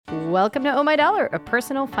Welcome to Oh My Dollar, a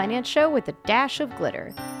personal finance show with a dash of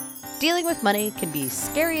glitter. Dealing with money can be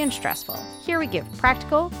scary and stressful. Here we give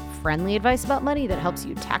practical, friendly advice about money that helps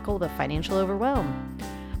you tackle the financial overwhelm.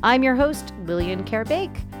 I'm your host, Lillian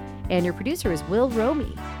Carabake, and your producer is Will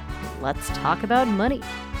Romy. Let's talk about money.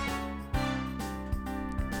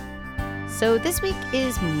 So this week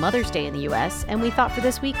is Mother's Day in the U.S., and we thought for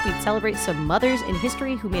this week we'd celebrate some mothers in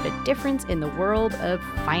history who made a difference in the world of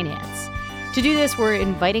finance. To do this, we're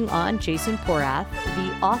inviting on Jason Porath,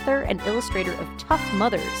 the author and illustrator of Tough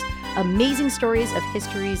Mothers, Amazing Stories of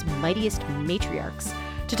History's Mightiest Matriarchs,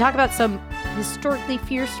 to talk about some historically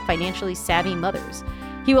fierce, financially savvy mothers.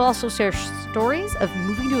 He will also share stories of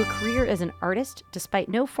moving to a career as an artist despite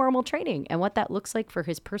no formal training and what that looks like for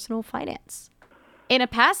his personal finance. In a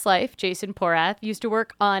past life, Jason Porath used to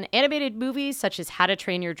work on animated movies such as How to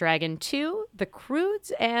Train Your Dragon 2, The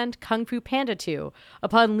Croods, and Kung Fu Panda 2.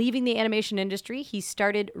 Upon leaving the animation industry, he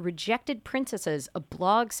started Rejected Princesses, a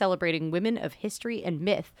blog celebrating women of history and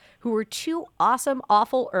myth who were too awesome,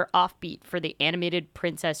 awful, or offbeat for the animated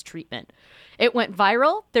princess treatment. It went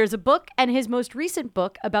viral, there's a book, and his most recent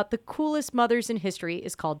book about the coolest mothers in history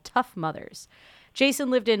is called Tough Mothers. Jason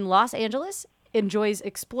lived in Los Angeles, enjoys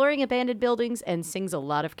exploring abandoned buildings, and sings a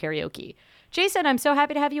lot of karaoke. Jason, I'm so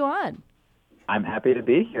happy to have you on. I'm happy to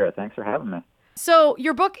be here. Thanks for having me. So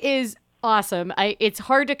your book is awesome. It's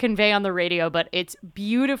hard to convey on the radio, but it's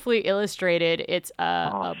beautifully illustrated. It's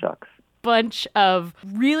a bunch of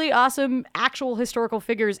really awesome actual historical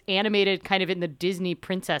figures animated kind of in the Disney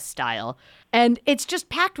princess style. And it's just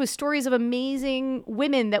packed with stories of amazing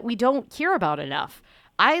women that we don't hear about enough.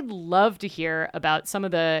 I'd love to hear about some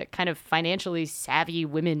of the kind of financially savvy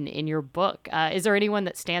women in your book. Is there anyone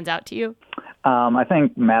that stands out to you? I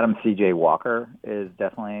think Madam C.J. Walker is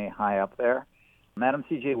definitely high up there. Madam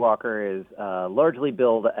C.J. Walker is largely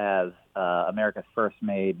billed as America's first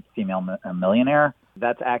made female millionaire.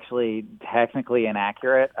 That's actually technically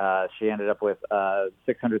inaccurate. She ended up with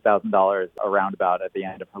 $600,000 around about at the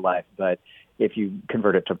end of her life. But if you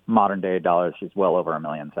convert it to modern day dollars, she's well over $1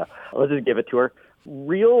 million. So let's just give it to her.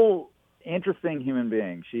 Real interesting human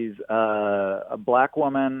being. She's a black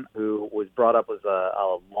woman who was brought up as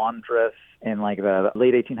a laundress in like the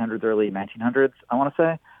late 1800s, early 1900s, I want to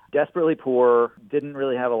say. Desperately poor, didn't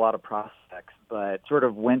really have a lot of prospects, but sort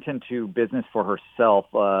of went into business for herself.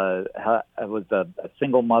 Was a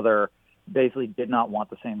single mother, basically did not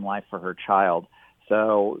want the same life for her child.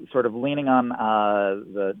 So sort of leaning on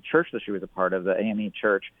the church that she was a part of, the AME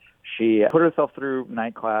church, she put herself through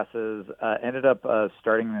night classes, ended up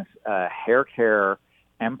starting this hair care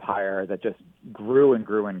empire that just grew and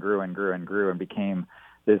grew and grew and grew and grew and became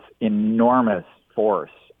this enormous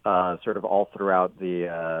force sort of all throughout the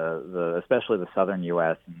especially the southern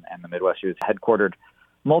U.S. and the Midwest. She was headquartered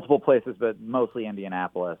multiple places, but mostly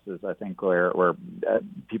Indianapolis is, I think, where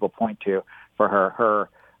people point to for her. Her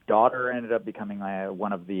daughter ended up becoming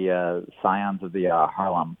one of the scions of the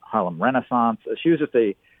Harlem Renaissance. She was just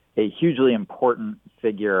a hugely important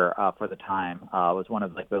figure for the time. Was one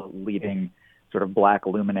of like the leading sort of black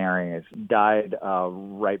luminaries. Died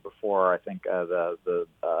right before, I think, the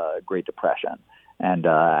Great Depression. And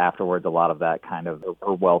afterwards, a lot of that kind of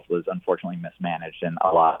her wealth was unfortunately mismanaged, and a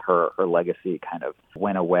lot of her legacy kind of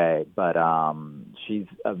went away. But she's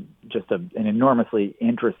just an enormously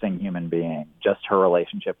interesting human being. Just her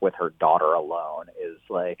relationship with her daughter alone is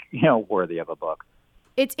worthy of a book.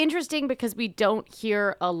 It's interesting because we don't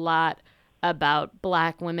hear a lot about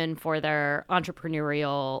black women for their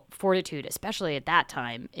entrepreneurial fortitude, especially at that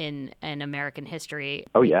time in American history.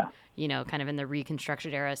 Oh, yeah. Kind of in the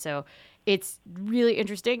Reconstruction era. So it's really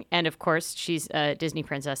interesting. And of course, she's a Disney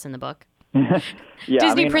princess in the book. Yeah,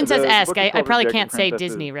 Disney princess-esque. I probably can't say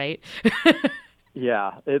Princesses. Disney, right?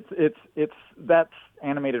 Yeah, it's that's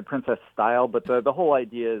animated princess style, but the whole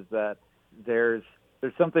idea is that there's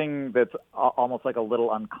something that's almost like a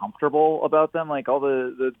little uncomfortable about them. Like all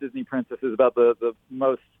the Disney princesses, about the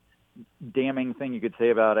most damning thing you could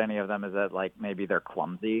say about any of them is that like maybe they're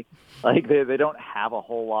clumsy. Like they don't have a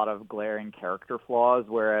whole lot of glaring character flaws,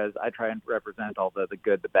 whereas I try and represent all the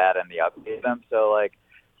good, the bad, and the ugly of them. So like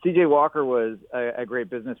C.J. Walker was a great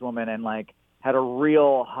businesswoman and like had a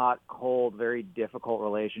real hot, cold, very difficult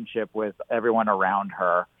relationship with everyone around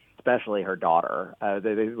her, especially her daughter.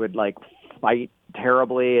 They would like fight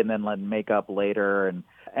terribly and then make up later. And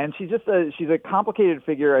And she's a complicated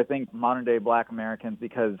figure, I think, modern day Black Americans,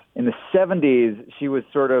 because in the 70s, she was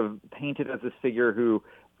sort of painted as this figure who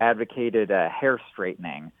advocated hair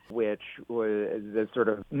straightening, which was sort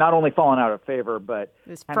of not only fallen out of favor, but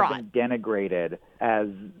kind of been denigrated as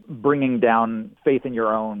bringing down faith in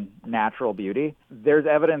your own natural beauty. There's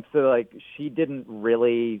evidence that, like, she didn't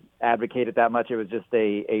really advocate it that much. It was just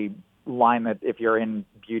a line that if you're in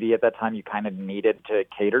beauty at that time, you kind of needed to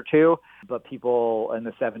cater to. But people in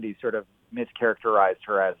the 70s sort of mischaracterized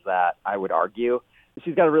her as that, I would argue.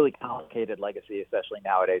 She's got a really complicated legacy, especially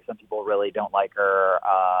nowadays. Some people really don't like her.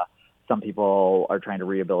 Some people are trying to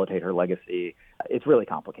rehabilitate her legacy. It's really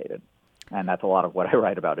complicated. And that's a lot of what I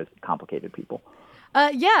write about, is complicated people.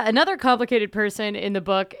 Another complicated person in the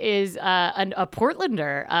book is a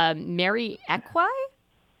Portlander, Mary Equi.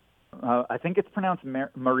 I think it's pronounced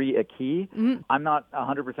Marie Aki. Mm-hmm. I'm not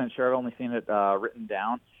 100% sure. I've only seen it written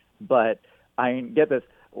down. But I get this,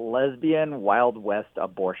 lesbian Wild West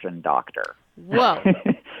abortion doctor. Whoa.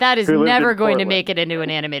 That is never going to make it into an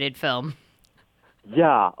animated film.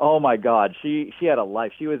 Yeah. Oh, my God. She had a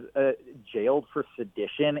life. She was jailed for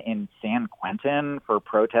sedition in San Quentin for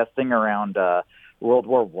protesting around World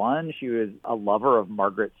War I. She was a lover of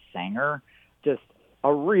Margaret Sanger. Just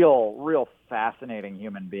a real fascinating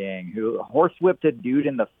human being who horsewhipped a dude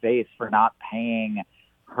in the face for not paying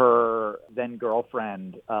her then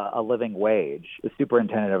girlfriend a living wage, the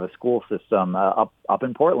superintendent of a school system up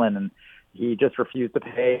in Portland, and he just refused to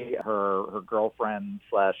pay her girlfriend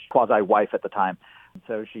 / quasi-wife at the time.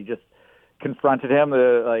 So she just confronted him.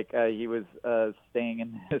 He was staying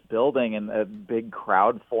in his building, and a big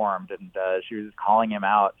crowd formed, and she was calling him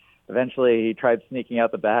out. Eventually, he tried sneaking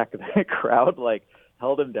out the back. The crowd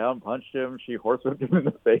held him down, punched him. She horsewhipped him in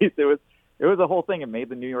the face. It was a whole thing. It made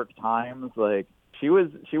the New York Times. She was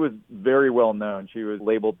very well known. She was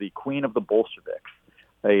labeled the Queen of the Bolsheviks,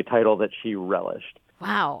 a title that she relished.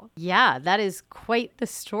 Wow. Yeah, that is quite the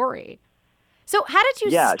story. So how did you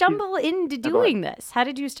stumble into doing this? How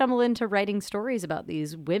did you stumble into writing stories about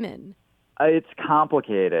these women? It's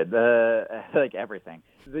complicated, like everything.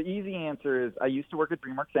 The easy answer is I used to work at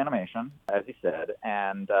DreamWorks Animation, as you said,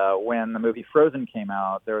 and when the movie Frozen came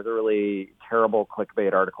out, there was a really terrible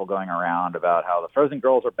clickbait article going around about how the Frozen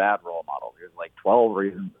girls are bad role models. There's 12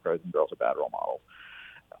 reasons the Frozen girls are bad role models.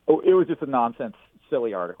 It was just a nonsense,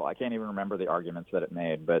 silly article. I can't even remember the arguments that it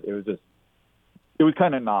made, but it was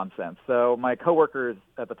kind of nonsense. So my coworkers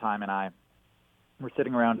at the time and I were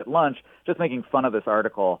sitting around at lunch just making fun of this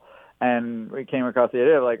article, and we came across the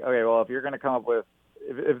idea of okay, well, if you're going to come up with,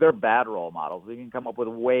 if they're bad role models, you can come up with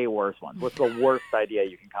way worse ones. What's the worst idea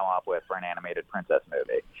you can come up with for an animated princess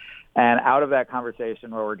movie? And out of that conversation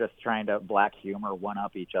where we're just trying to black humor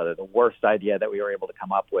one-up each other, the worst idea that we were able to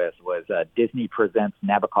come up with was Disney presents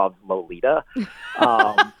Nabokov's Lolita,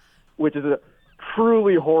 which is a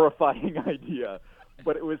truly horrifying idea.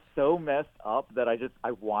 But it was so messed up that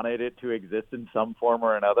I wanted it to exist in some form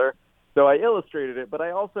or another. So I illustrated it, but I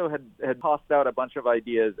also had tossed out a bunch of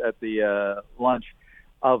ideas at the lunch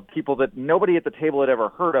of people that nobody at the table had ever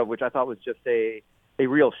heard of, which I thought was just a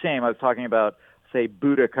real shame. I was talking about, say,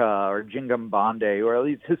 Boudica or Jingam Bande, or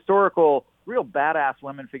these historical, real badass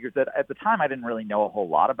women figures that at the time I didn't really know a whole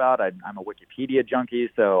lot about. I'm a Wikipedia junkie,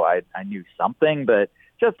 so I knew something, but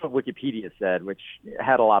just what Wikipedia said, which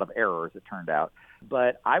had a lot of errors, it turned out.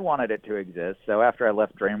 But I wanted it to exist, so after I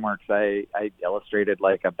left DreamWorks, I illustrated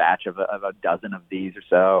a batch of a dozen of these or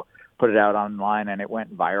so, put it out online, and it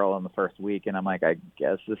went viral in the first week, and I'm like, I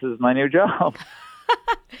guess this is my new job.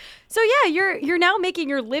 So yeah, you're now making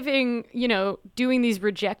your living, doing these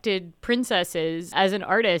rejected princesses as an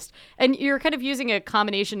artist, and you're kind of using a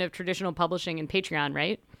combination of traditional publishing and Patreon,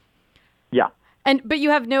 right? Yeah. But you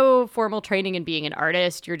have no formal training in being an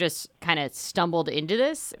artist. You're just kind of stumbled into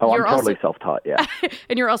this. Oh, I'm totally self-taught, yeah.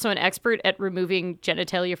 And you're also an expert at removing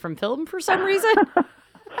genitalia from film for some reason.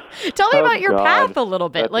 Tell me about your path a little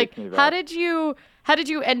bit. How did you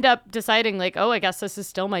end up deciding I guess this is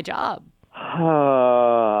still my job?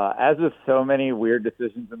 As with so many weird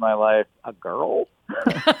decisions in my life, a girl.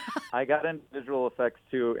 I got into visual effects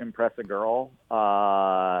to impress a girl.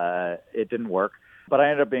 It didn't work, but I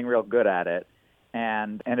ended up being real good at it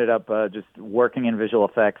and ended up just working in visual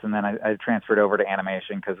effects. And then I transferred over to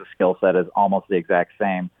animation because the skill set is almost the exact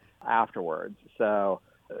same afterwards. So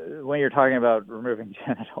when you're talking about removing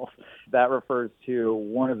genitals, that refers to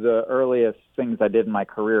one of the earliest things I did in my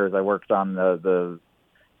career is I worked on the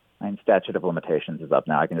statute of limitations is up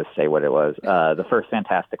now. I can just say what it was. The first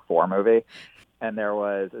Fantastic Four movie. and there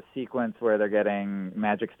was a sequence where they're getting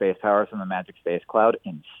magic space powers from the magic space cloud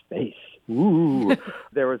in space. Ooh.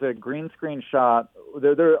 There was a green screen shot.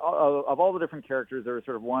 Of all the different characters, there was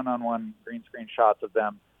sort of one-on-one green screen shots of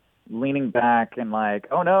them leaning back and like,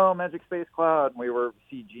 oh no, magic space cloud. And we were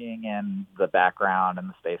CGing in the background and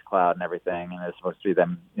the space cloud and everything, and it's supposed to be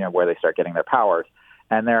them, where they start getting their powers.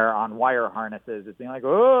 And they're on wire harnesses. It's being like,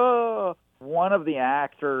 oh! One of the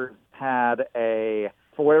actors had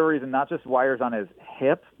for whatever reason, not just wires on his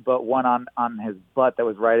hip, but one on his butt that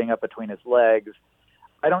was riding up between his legs.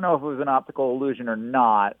 I don't know if it was an optical illusion or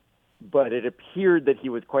not, but it appeared that he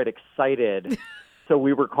was quite excited. So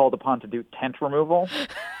we were called upon to do tent removal,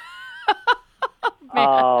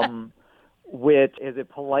 which is a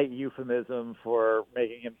polite euphemism for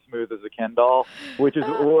making him smooth as a Ken doll, which is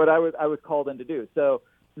what I was called in to do. So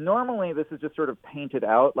normally this is just sort of painted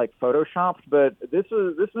out like photoshopped, but this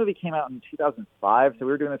movie came out in 2005, so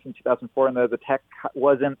we were doing this in 2004, and the tech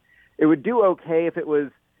wasn't. It would do okay if it was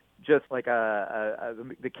just like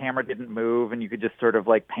the camera didn't move and you could just sort of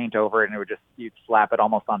like paint over it, and you'd slap it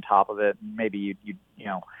almost on top of it, and maybe you'd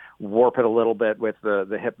warp it a little bit with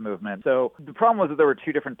the hip movement. So the problem was that there were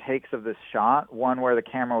two different takes of this shot, one where the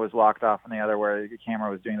camera was locked off and the other where the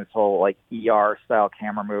camera was doing this whole like ER style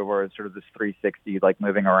camera move where it's sort of this 360 like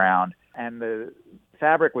moving around, and the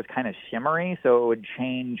fabric was kind of shimmery, so it would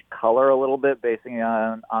change color a little bit based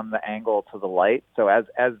on the angle to the light. So as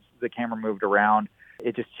the camera moved around,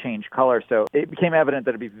 it just changed color. So it became evident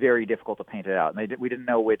that it'd be very difficult to paint it out. And we didn't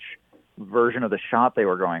know which version of the shot they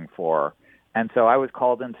were going for. And so I was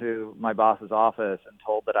called into my boss's office and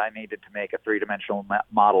told that I needed to make a three-dimensional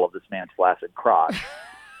model of this man's flaccid crotch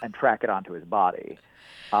and track it onto his body.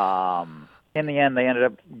 In the end, they ended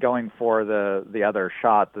up going for the other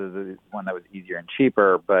shot, the one that was easier and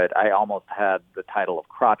cheaper, but I almost had the title of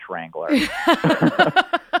Crotch Wrangler.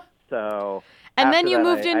 So... And then you that,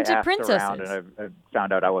 moved I into asked Princesses. Around, and I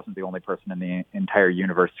found out I wasn't the only person in the entire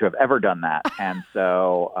universe to have ever done that. And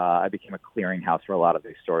so I became a clearinghouse for a lot of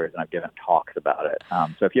these stories, and I've given talks about it.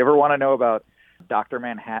 So if you ever want to know about Dr.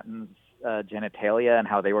 Manhattan's genitalia and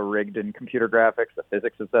how they were rigged in computer graphics, the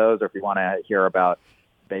physics of those, or if you want to hear about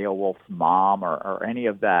Beowulf's mom or any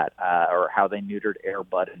of that, or how they neutered Air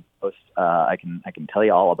Bud and Ghost, I can tell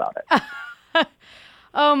you all about it.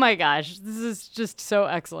 Oh my gosh, this is just so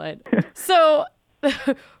excellent. So,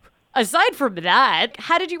 aside from that,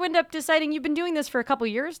 how did you end up deciding you've been doing this for a couple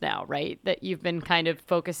years now, right? That you've been kind of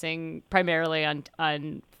focusing primarily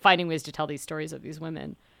on finding ways to tell these stories of these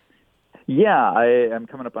women. Yeah, I'm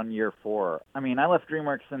coming up on year 4. I mean, I left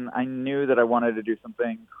DreamWorks and I knew that I wanted to do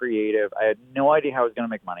something creative. I had no idea how I was going to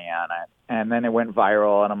make money on it. And then it went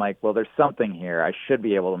viral, and I'm like, well, there's something here. I should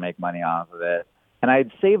be able to make money off of it. And I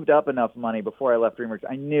had saved up enough money before I left DreamWorks.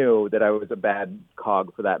 I knew that I was a bad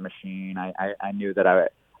cog for that machine. I knew that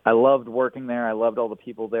I loved working there. I loved all the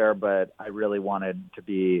people there, but I really wanted to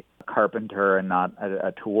be a carpenter and not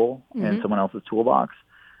a tool in someone else's toolbox.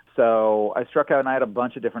 So I struck out, and I had a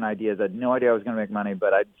bunch of different ideas. I had no idea I was going to make money,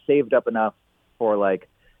 but I'd saved up enough for like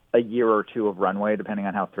a year or two of runway, depending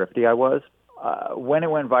on how thrifty I was. When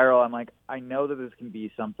it went viral, I'm like, I know that this can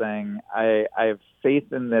be something. I have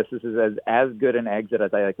faith in this. This is as good an exit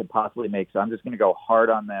as I could possibly make. So I'm just going to go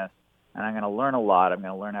hard on this, and I'm going to learn a lot. I'm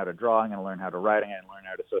going to learn how to draw. I'm going to learn how to write. I'm going to learn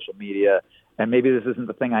how to social media. And maybe this isn't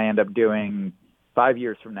the thing I end up doing 5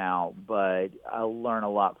 years from now, but I'll learn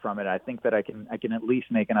a lot from it. I think that I can at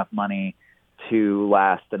least make enough money to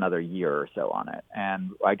last another year or so on it.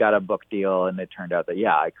 And I got a book deal, and it turned out that,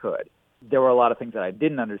 yeah, I could. There were a lot of things that I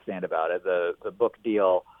didn't understand about it. The book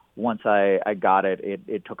deal, once I got it,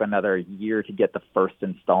 it took another year to get the first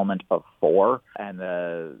installment of 4, and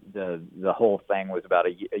the whole thing was about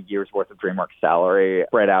a year's worth of DreamWorks salary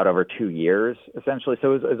spread out over 2 years, essentially.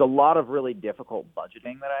 So it was a lot of really difficult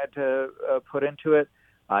budgeting that I had to put into it.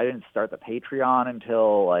 I didn't start the Patreon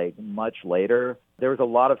until like much later. There was a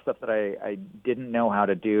lot of stuff that I didn't know how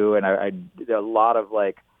to do, and I did a lot of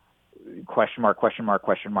like question mark,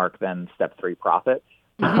 then step 3 profit.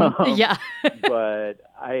 Yeah. But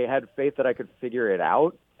I had faith that I could figure it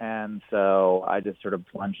out. And so I just sort of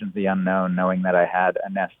plunged into the unknown, knowing that I had a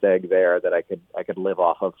nest egg there that I could live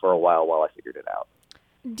off of for a while I figured it out.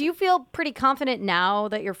 Do you feel pretty confident now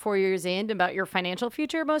that you're 4 years in about your financial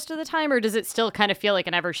future most of the time? Or does it still kind of feel like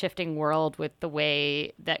an ever-shifting world with the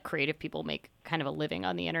way that creative people make kind of a living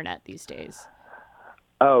on the internet these days?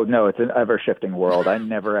 Oh, no, it's an ever-shifting world. I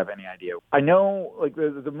never have any idea. I know, like,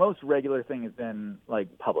 the most regular thing has been,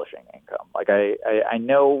 like, publishing income. Like, I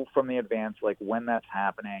know from the advance, like, when that's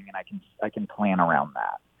happening, and I can plan around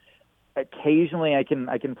that. Occasionally, I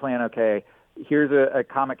can plan, okay, here's a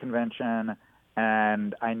comic convention,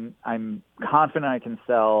 and I'm confident I can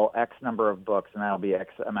sell X number of books, and that'll be X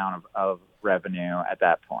amount of revenue at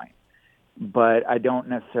that point. But I don't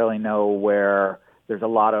necessarily know where there's a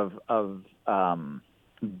lot of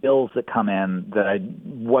bills that come in that I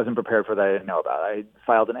wasn't prepared for that I didn't know about. I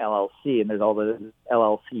filed an LLC, and there's all the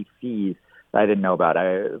LLC fees that I didn't know about.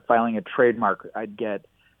 Filing a trademark, I'd get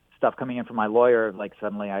stuff coming in from my lawyer, like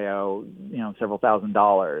suddenly I owe, several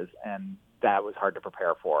 $1,000s, and that was hard to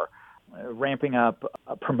prepare for. Ramping up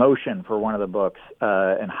a promotion for one of the books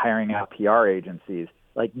and hiring out PR agencies,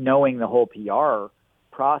 like knowing the whole PR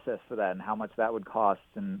process for that and how much that would cost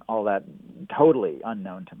and all that, totally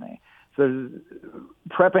unknown to me. So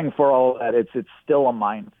prepping for all that, it's still a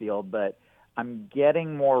minefield, but I'm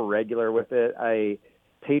getting more regular with it.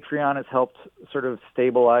 Patreon has helped sort of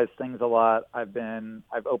stabilize things a lot. I've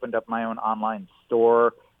opened up my own online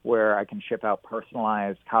store where I can ship out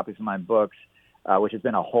personalized copies of my books, which has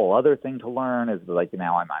been a whole other thing to learn. Is like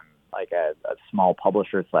now I'm like a small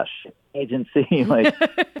publisher / agency, like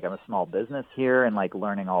I'm a small business here, and like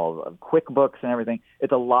learning all of QuickBooks and everything.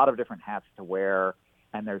 It's a lot of different hats to wear,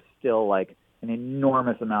 and there's still like an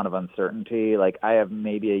enormous amount of uncertainty. Like I have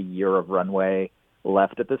maybe a year of runway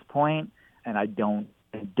left at this point, and I don't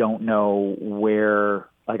know where.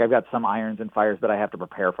 Like I've got some irons and fires, but I have to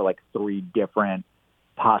prepare for like 3 different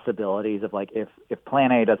possibilities of like if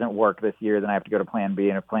plan A doesn't work this year, then I have to go to plan B,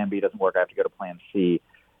 and if plan B doesn't work, I have to go to plan C,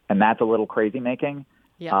 and that's a little crazy making,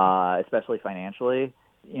 especially financially.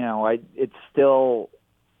 It's still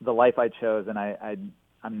the life I chose, and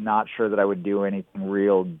I'm not sure that I would do anything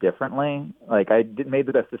real differently. Like I made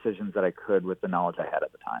the best decisions that I could with the knowledge I had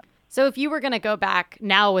at the time. So if you were going to go back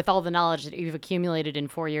now with all the knowledge that you've accumulated in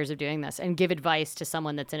 4 years of doing this and give advice to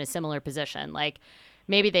someone that's in a similar position, like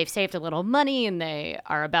maybe they've saved a little money and they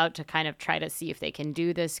are about to kind of try to see if they can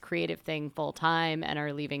do this creative thing full time and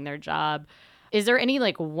are leaving their job, is there any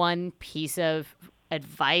like one piece of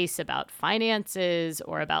advice about finances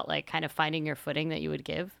or about like kind of finding your footing that you would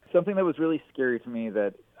give? Something that was really scary to me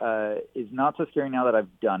that is not so scary now that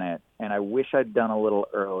I've done it, and I wish I'd done a little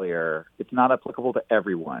earlier. It's not applicable to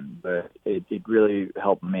everyone, but it really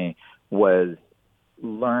helped me, was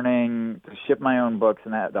learning to ship my own books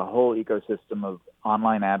and that the whole ecosystem of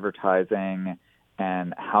online advertising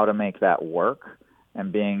and how to make that work,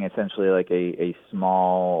 and being essentially like a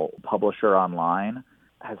small publisher online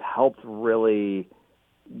has helped really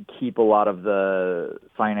keep a lot of the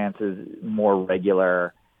finances more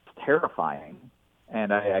regular. It's terrifying,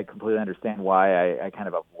 and I completely understand why I kind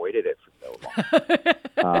of avoided it for so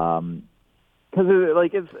long. Because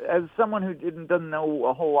like as someone who doesn't know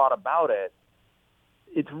a whole lot about it,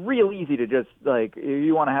 it's real easy to just like,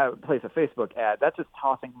 you want to place a Facebook ad, that's just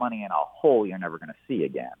tossing money in a hole you're never going to see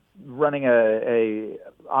again. Running a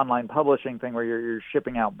online publishing thing where you're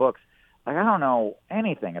shipping out books, like I don't know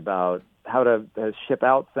anything about how to ship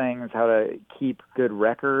out things, how to keep good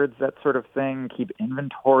records, that sort of thing, keep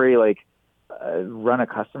inventory, like run a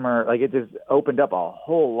customer. Like it just opened up a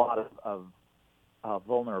whole lot of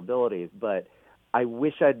vulnerabilities. But I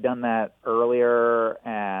wish I'd done that earlier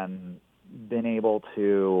and been able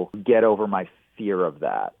to get over my fear of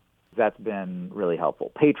that. That's been really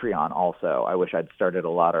helpful. Patreon also, I wish I'd started a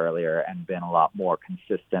lot earlier and been a lot more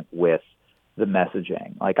consistent with the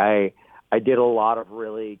messaging. Like I did a lot of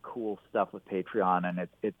really cool stuff with Patreon, and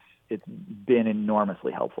it's been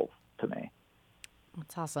enormously helpful to me.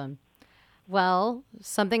 That's awesome. Well,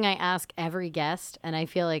 something I ask every guest, and I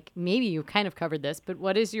feel like maybe you kind of covered this, but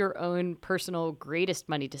what is your own personal greatest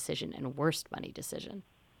money decision and worst money decision?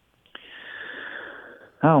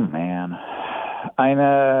 Oh, man.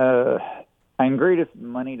 I'm greatest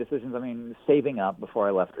money decisions. I mean, saving up before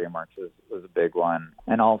I left Matriarchs was a big one.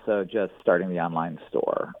 And also just starting the online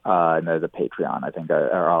store and the Patreon, I think,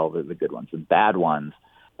 are all the good ones. The bad ones,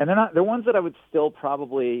 and they're ones that I would still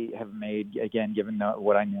probably have made, again, given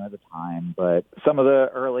what I knew at the time. But some of the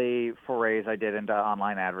early forays I did into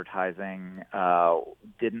online advertising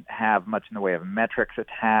didn't have much in the way of metrics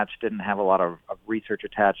attached, didn't have a lot of research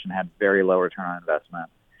attached, and had very low return on investment.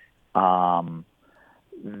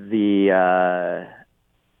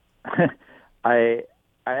 I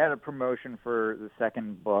had a promotion for the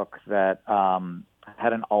second book that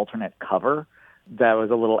had an alternate cover that was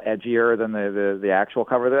a little edgier than the actual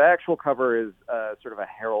cover. The actual cover is sort of a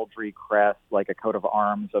heraldry crest, like a coat of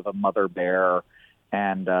arms of a mother bear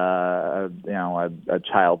and a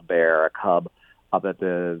child bear, a cub, up at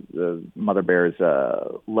the mother bear's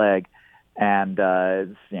leg. And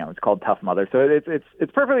it's called Tough Mother. So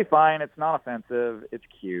it's perfectly fine. It's not offensive. It's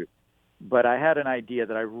cute. But I had an idea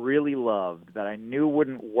that I really loved that I knew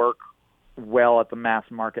wouldn't work well at the mass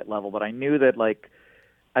market level. But I knew that like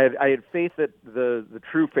I had faith that the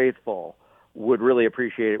true faithful would really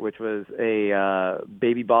appreciate it, which was a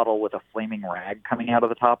baby bottle with a flaming rag coming out of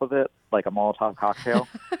the top of it, like a Molotov cocktail,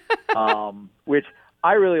 which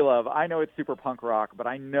I really love. I know it's super punk rock, but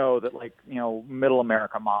I know that, like, middle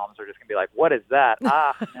America moms are just going to be like, what is that?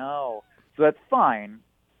 No. So that's fine.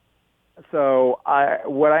 So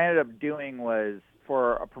what I ended up doing was,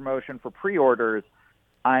 for a promotion for pre-orders,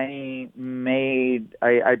 I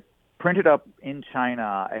printed up in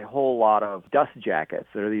China a whole lot of dust jackets.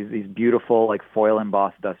 There are these beautiful, like, foil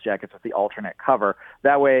embossed dust jackets with the alternate cover.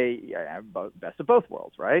 That way, I have best of both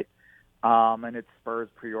worlds, right? And it spurs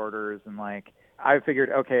pre-orders, and, like, I figured,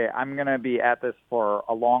 okay, I'm going to be at this for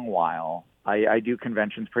a long while. I do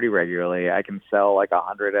conventions pretty regularly. I can sell like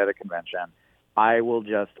 100 at a convention. I will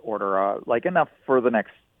just order like enough for the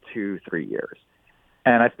next 2-3 years.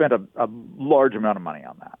 And I spent a large amount of money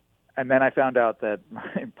on that. And then I found out that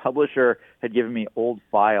my publisher had given me old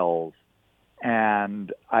files,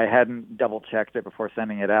 and I hadn't double-checked it before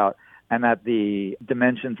sending it out, and that the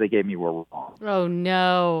dimensions they gave me were wrong. Oh,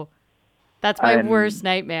 no. That's my worst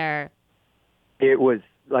nightmare. It was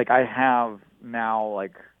like, I have now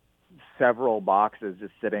like several boxes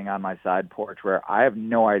just sitting on my side porch where I have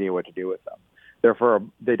no idea what to do with them. Therefore,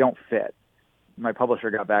 they don't fit. My publisher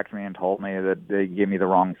got back to me and told me that they gave me the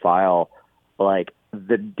wrong file, like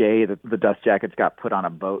the day that the dust jackets got put on a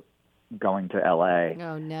boat going to LA.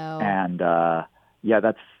 Oh, no. And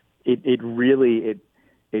that's it really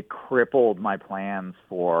crippled my plans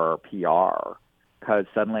for PR, because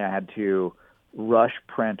suddenly I had to rush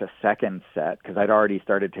print a second set because I'd already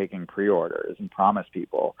started taking pre-orders and promised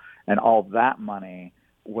people. And all that money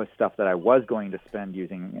was stuff that I was going to spend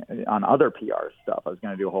using on other PR stuff. I was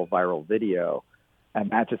going to do a whole viral video, and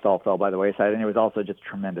that just all fell by the wayside. And it was also just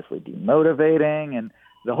tremendously demotivating, and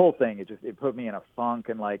the whole thing, it put me in a funk,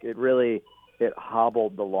 and like it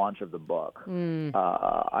hobbled the launch of the book.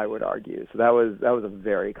 I would argue. So that was a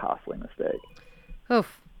very costly mistake.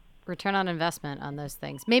 Oof. Return on investment on those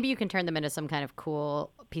things. Maybe you can turn them into some kind of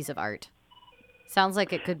cool piece of art. Sounds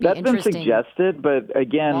like it could be interesting. That's been suggested, but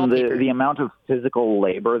again, the amount of physical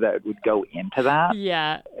labor that would go into that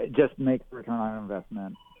just makes return on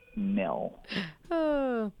investment nil.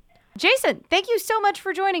 Jason, thank you so much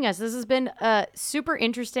for joining us. This has been super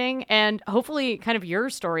interesting, and hopefully kind of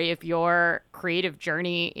your story of your creative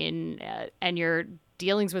journey and your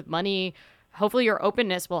dealings with money. Hopefully your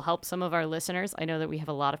openness will help some of our listeners. I know that we have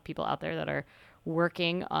a lot of people out there that are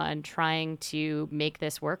working on trying to make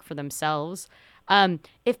this work for themselves.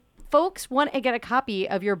 If folks want to get a copy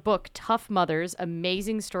of your book, Tough Mothers,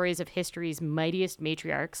 Amazing Stories of History's Mightiest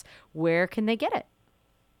Matriarchs, where can they get it?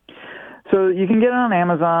 So you can get it on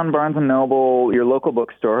Amazon, Barnes & Noble, your local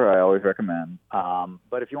bookstore, I always recommend.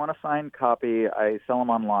 But if you want a signed copy, I sell them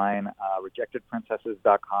online,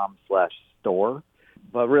 rejectedprincesses.com/store.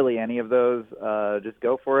 But really, any of those, just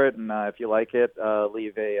go for it. And if you like it,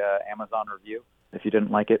 leave a Amazon review. If you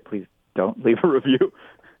didn't like it, please don't leave a review.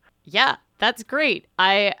 Yeah, that's great.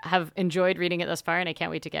 I have enjoyed reading it thus far, and I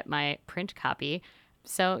can't wait to get my print copy.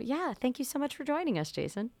 So, yeah, thank you so much for joining us,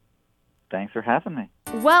 Jason. Thanks for having me.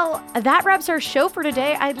 Well, that wraps our show for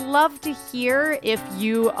today. I'd love to hear if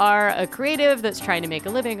you are a creative that's trying to make a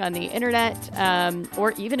living on the internet,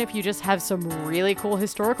 or even if you just have some really cool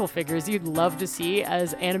historical figures you'd love to see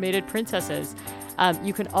as animated princesses.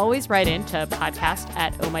 You can always write in to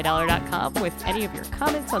podcast@ohmydollar.com with any of your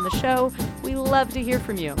comments on the show. We love to hear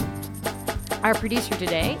from you. Our producer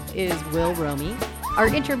today is Will Romy. Our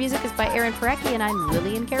intro music is by Aaron Parecki, and I'm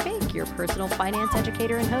Lillian Kerbeck, your personal finance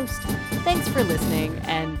educator and host. Thanks for listening,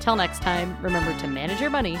 and till next time, remember to manage your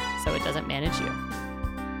money so it doesn't manage you.